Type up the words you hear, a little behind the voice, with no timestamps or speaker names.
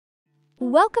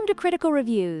Welcome to Critical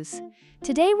Reviews.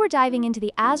 Today we're diving into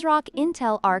the ASRock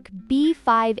Intel Arc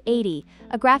B580,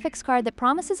 a graphics card that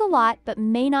promises a lot but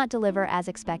may not deliver as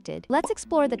expected. Let's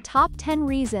explore the top 10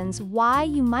 reasons why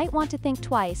you might want to think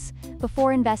twice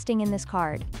before investing in this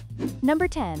card. Number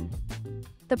 10.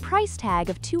 The price tag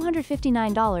of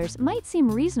 $259 might seem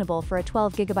reasonable for a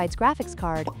 12GB graphics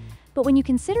card, but when you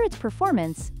consider its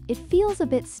performance, it feels a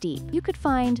bit steep. You could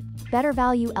find better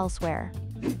value elsewhere.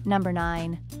 Number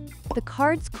 9. The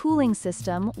card's cooling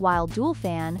system, while dual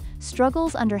fan,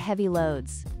 struggles under heavy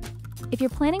loads. If you're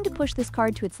planning to push this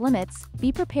card to its limits,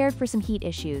 be prepared for some heat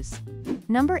issues.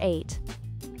 Number 8.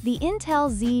 The Intel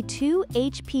Z2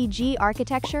 HPG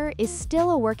architecture is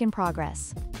still a work in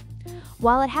progress.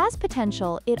 While it has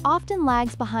potential, it often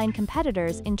lags behind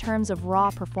competitors in terms of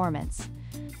raw performance.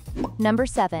 Number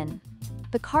 7.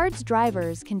 The card's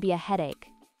drivers can be a headache.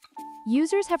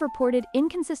 Users have reported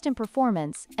inconsistent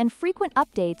performance and frequent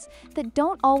updates that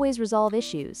don't always resolve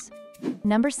issues.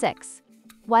 Number 6.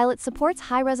 While it supports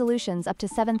high resolutions up to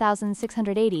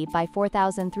 7680 by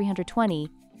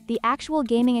 4320, the actual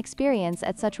gaming experience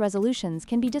at such resolutions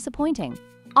can be disappointing,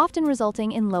 often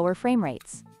resulting in lower frame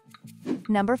rates.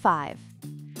 Number 5.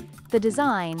 The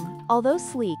design, although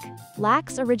sleek,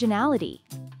 lacks originality.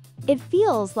 It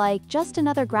feels like just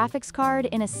another graphics card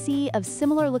in a sea of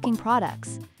similar-looking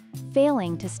products,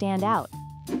 failing to stand out.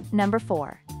 Number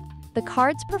 4. The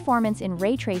card's performance in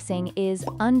ray tracing is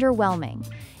underwhelming.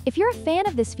 If you're a fan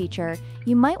of this feature,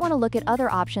 you might want to look at other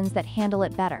options that handle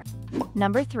it better.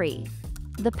 Number 3.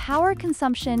 The power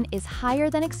consumption is higher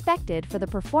than expected for the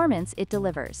performance it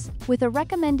delivers. With a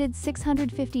recommended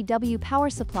 650W power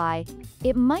supply,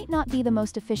 it might not be the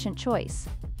most efficient choice.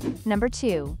 Number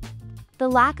 2. The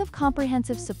lack of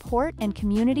comprehensive support and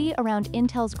community around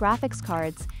Intel's graphics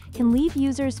cards can leave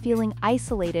users feeling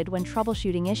isolated when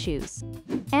troubleshooting issues.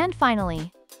 And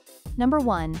finally, number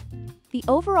 1. The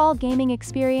overall gaming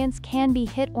experience can be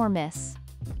hit or miss.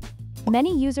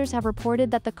 Many users have reported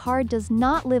that the card does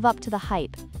not live up to the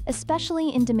hype, especially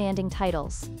in demanding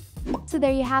titles. So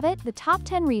there you have it, the top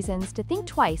 10 reasons to think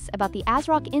twice about the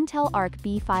ASRock Intel Arc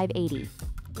B580.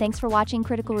 Thanks for watching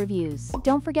Critical Reviews.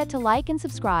 Don't forget to like and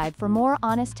subscribe for more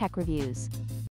honest tech reviews.